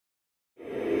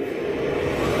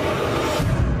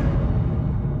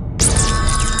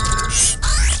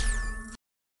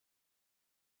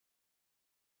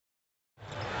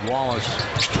Wallace,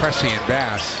 Pressey, and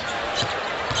Bass.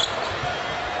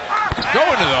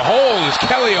 Going to the hole is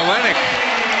Kelly Olynyk.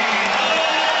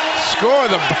 Score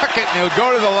the bucket and he'll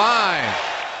go to the line.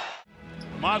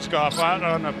 Moskoff out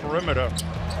on the perimeter.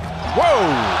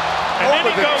 Whoa! And then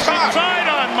he goes inside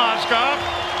on Moskoff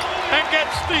and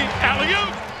gets the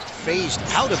alley-oop. Phased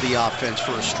out of the offense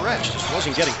for a stretch, just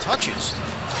wasn't getting touches.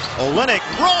 Olynyk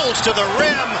rolls to the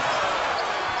rim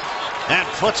and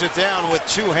puts it down with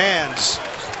two hands.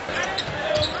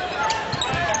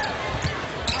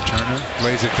 Turner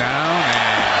lays it down,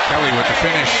 and Kelly with the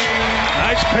finish.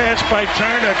 Nice pass by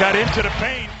Turner, got into the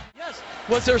paint. Yes.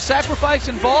 Was there sacrifice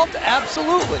involved?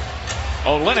 Absolutely.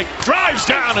 Olynyk drives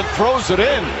down and throws it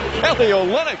in. Kelly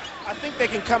Olynyk. I think they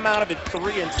can come out of it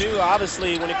 3-2.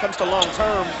 Obviously, when it comes to long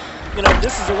term, you know,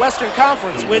 this is a Western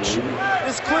Conference, which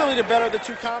is clearly the better of the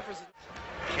two conferences.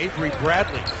 Avery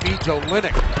Bradley feeds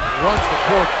Olynyk, runs the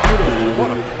court beautifully.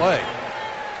 What a play.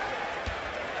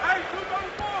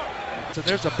 So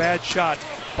there's a bad shot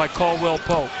by Caldwell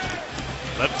Pope.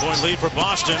 11-point lead for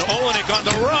Boston. Olynyk on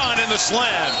the run in the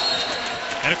slam.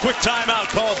 And a quick timeout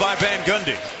called by Van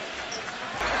Gundy.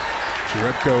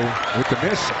 Jerebko with the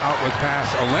miss, out with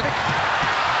pass, Olynyk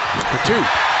for two.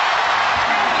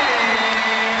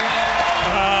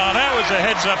 That was a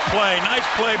heads-up play. Nice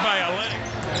play by Olynyk.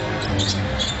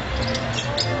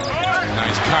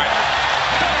 Nice cut.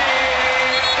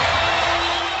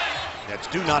 Nets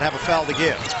do not have a foul to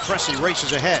give. Pressey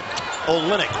races ahead.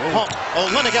 Olynyk, pump.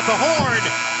 Olynyk at the horn.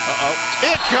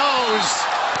 It goes.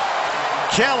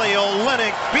 Kelly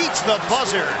Olynyk beats the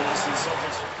buzzer.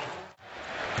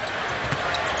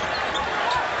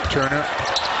 Turner.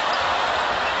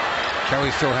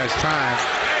 Kelly still has time.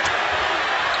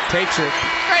 Takes it.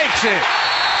 Makes it.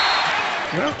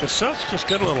 You know, if the Celtics just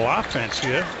get a little offense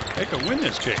here, they could win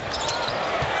this game.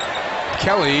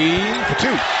 Kelly for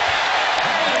two.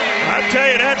 I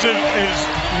tell you, that's as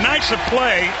nice a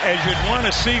play as you'd want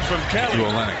to see from Kelly. To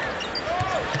Olynyk.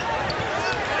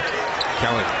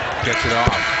 Kelly gets it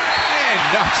off and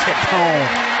knocks it home.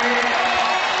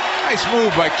 Nice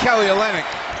move by Kelly Olynyk.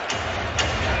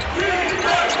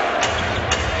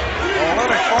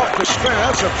 Olynyk off the spin.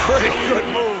 That's a pretty good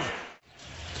move.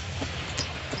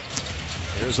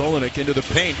 There's Olynyk into the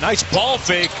paint. Nice ball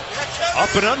fake.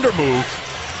 Up and under move.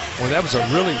 Well, that was a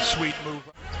really sweet move.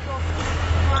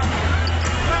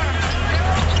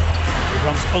 Here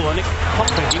comes Olynyk, pump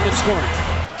faking and scoring.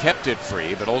 Kept it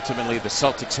free, but ultimately the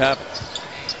Celtics have it.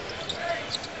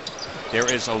 There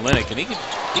is Olynyk, and he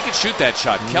can shoot that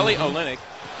shot. Kelly Olynyk.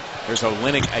 There's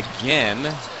Olynyk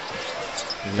again.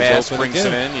 Bass brings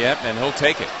it in, yep, and he'll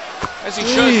take it. As he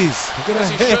should. As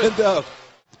he should. Up.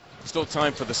 Still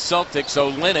time for the Celtics.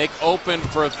 Olynyk open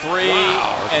for three,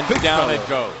 and down it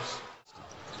goes.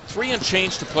 3 and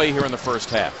change to play here in the first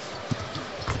half.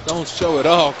 Don't show it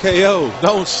all, KO.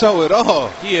 Don't show it all.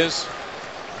 He is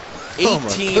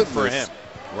 18 for him.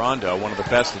 Rondo, one of the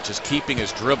best at just keeping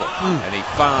his dribble. And he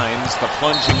finds the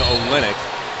plunging Olynyk,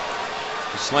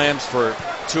 who slams for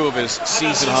 2 of his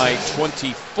season-high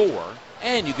 24.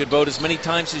 And you could vote as many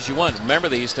times as you want. Remember,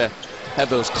 they used to have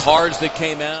those cards that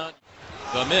came out.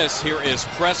 The miss. Here is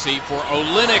Pressey for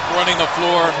Olynyk running the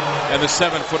floor, and the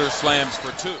 7-footer slams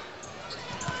for 2.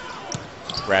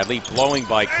 Bradley blowing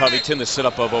by Covington, the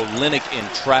setup of Olynyk in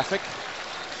traffic.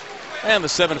 And the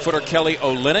 7-footer Kelly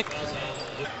Olynyk.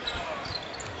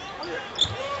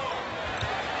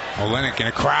 Olynyk in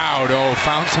a crowd. Oh,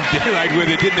 found some daylight with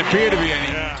it. Didn't appear to be any.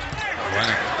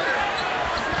 Olynyk.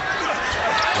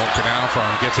 Won't go down for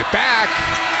him. Gets it back.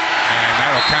 And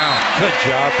that'll count. Good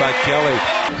job by Kelly.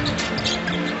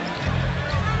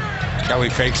 Kelly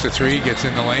fakes the 3, gets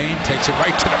in the lane, takes it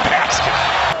right to the basket.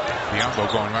 Bianco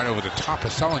going right over the top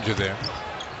of Sullinger there.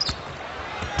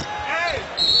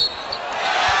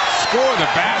 Score the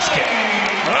basket.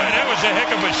 Oh, that was a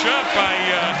heck of a shot by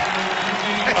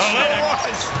Olynyk.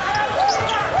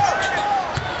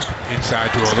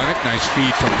 Inside to Olynyk. Nice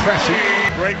feed from Pressey.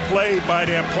 Great play by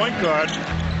their point guard.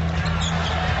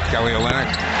 Kelly Olynyk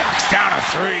knocks down a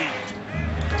 3.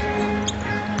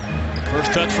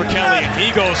 First touch for Kelly, and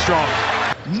he goes strong.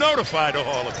 Notify the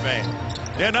Hall of Fame.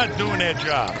 They're not doing their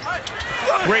job.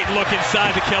 Great look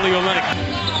inside to Kelly Olynyk.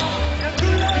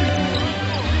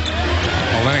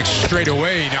 Olynyk straight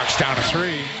away knocks down a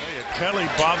 3. Kelly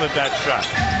bothered that shot.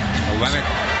 Olynyk,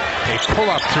 a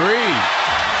pull-up 3.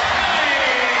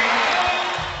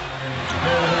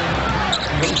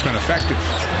 It's been effective.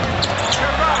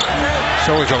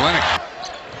 So is Olynyk.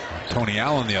 Tony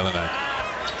Allen the other night.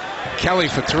 Kelly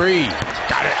for 3.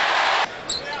 Got it.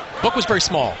 Book was very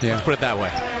small. Yeah. Let's put it that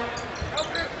way.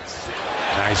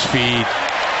 Nice feed.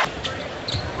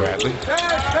 Bradley.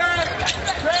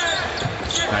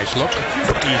 Nice look.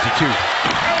 Easy two.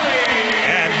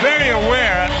 And very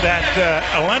aware that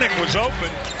Olynyk was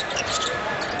open.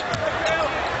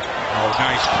 Oh,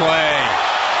 nice play.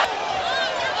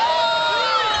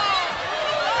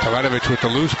 Teletovic with the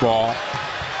loose ball.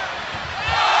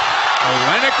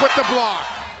 Olynyk with the block.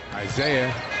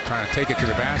 Isaiah trying to take it to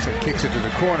the basket, kicks it to the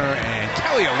corner, and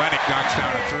Kelly Olynyk knocks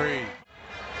down a three.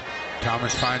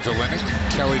 Thomas finds Olynyk.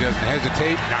 Kelly doesn't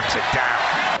hesitate, knocks it down.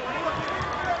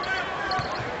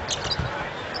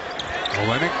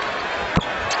 Olynyk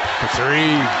for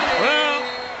three. Well,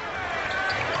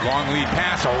 long lead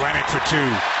pass. Olynyk for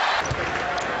two.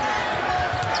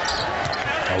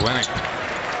 Olynyk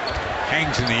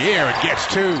hangs in the air and gets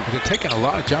two. They're taking a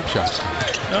lot of jump shots.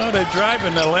 No, they're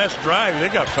driving the last drive. They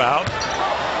got fouled.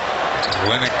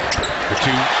 Olynyk for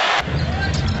two.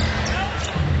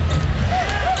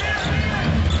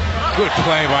 Good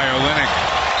play by Olynyk.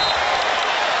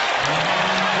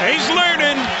 He's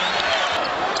learning.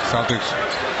 Celtics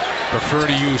prefer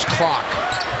to use clock.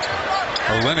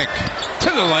 Olynyk to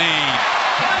the lane.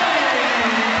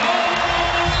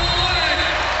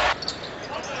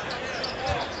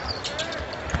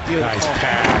 Nice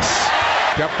pass.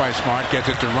 Up by Smart, gets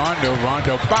it to Rondo.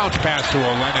 Rondo bounce pass to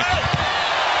Olynyk.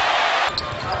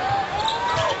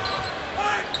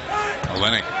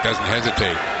 Olynyk doesn't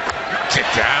hesitate. Knocks it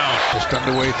down. Just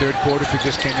underway third quarter. If you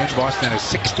just came in, Boston had a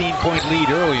 16-point lead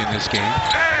early in this game.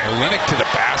 Olynyk to the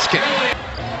basket.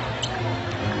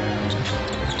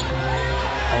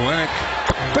 Olynyk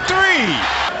for three.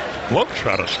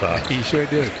 Globetrotter style. He sure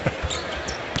did.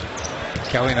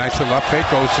 Kelly, nice little up fake,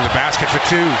 goes to the basket for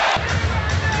two.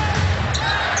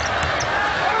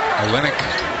 Olynyk.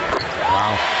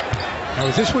 Wow. Now,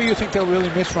 is this where you think they'll really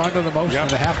miss Rondo the most in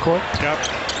the half court? Yep.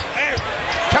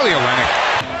 Kelly Olynyk.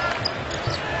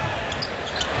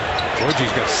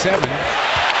 Georgie's got 7.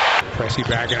 Pressey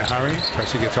back in a hurry.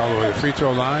 Pressey gets all the way to the free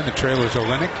throw line. The trailer's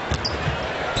Olynyk.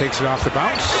 Takes it off the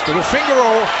bounce. Little finger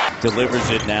roll. Delivers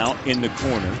it now in the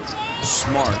corner.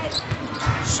 Smart.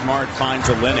 Smart finds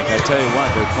Olynyk. I tell you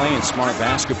what, they're playing smart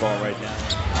basketball right now.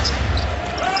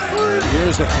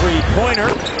 Here's the three-pointer.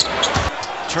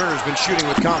 Turner's been shooting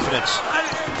with confidence.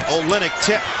 Olynyk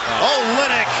tip.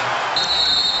 Olynyk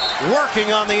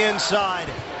working on the inside.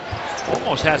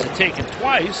 Almost has it taken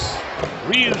twice.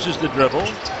 Reuses the dribble.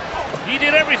 He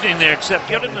did everything there except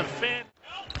get him the fan.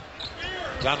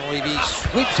 Dunleavy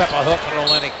sweeps up a hook and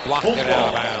Olynyk blocked it out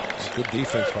of bounds. Good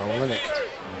defense by Olynyk.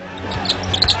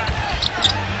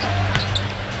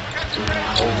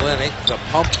 Olynyk, the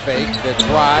pump fake, the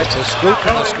drive, the scoop,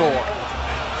 and the score.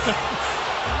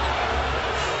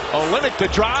 Olynyk the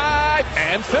drive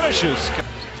and finishes.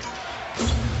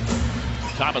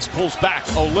 Thomas pulls back.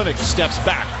 Olynyk steps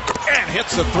back and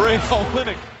hits the three.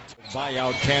 Olynyk.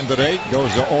 Buyout candidate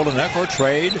goes to Olynyk or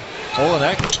trade.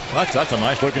 Olynyk, that's a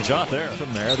nice looking shot there.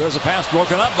 From there's a pass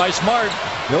broken up by Smart.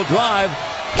 He'll drive.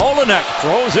 Olynyk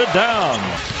throws it down.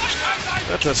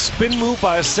 That's a spin move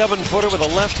by a 7-footer with a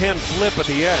left-hand flip at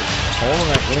the edge.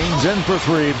 Olynyk leans in for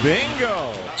three.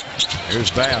 Bingo!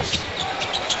 Here's Bass.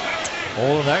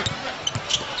 Olynyk.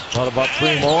 Thought about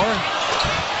 3 more.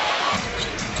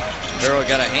 Barrow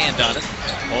got a hand on it.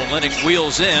 Olynyk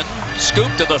wheels in.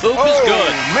 Scoop to the hoop is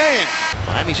good. Man!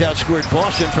 Miami's outscored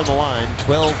Boston from the line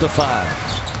 12-5.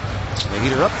 The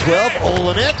Heater up 12.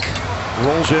 Olynyk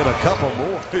rolls in a couple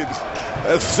more.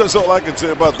 That's all I can say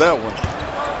about that one.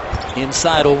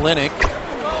 Inside Olynyk.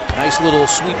 Nice little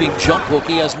sweeping jump hook.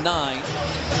 He has 9.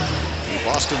 The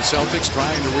Boston Celtics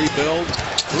trying to rebuild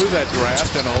through that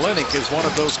draft, and Olynyk is one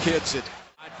of those kids that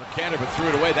for Canada but threw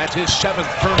it away. That's his 7th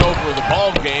turnover of the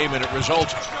ball game, and it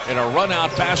results in a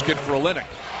run-out basket for Olynyk.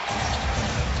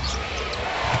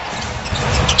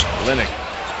 Olynyk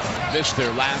missed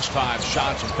their last 5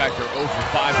 shots. In fact, they're 0 for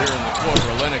 5 here in the quarter.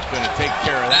 Olynyk going to take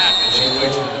care of that as he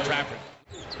waits for the traffic.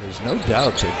 There's no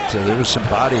doubt that there was some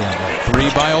body on that. 3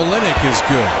 by Olynyk is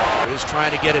good. Is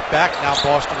trying to get it back. Now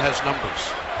Boston has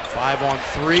numbers. 5 on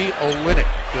 3. Olynyk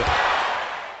good.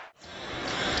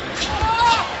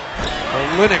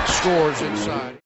 Olynyk scores inside.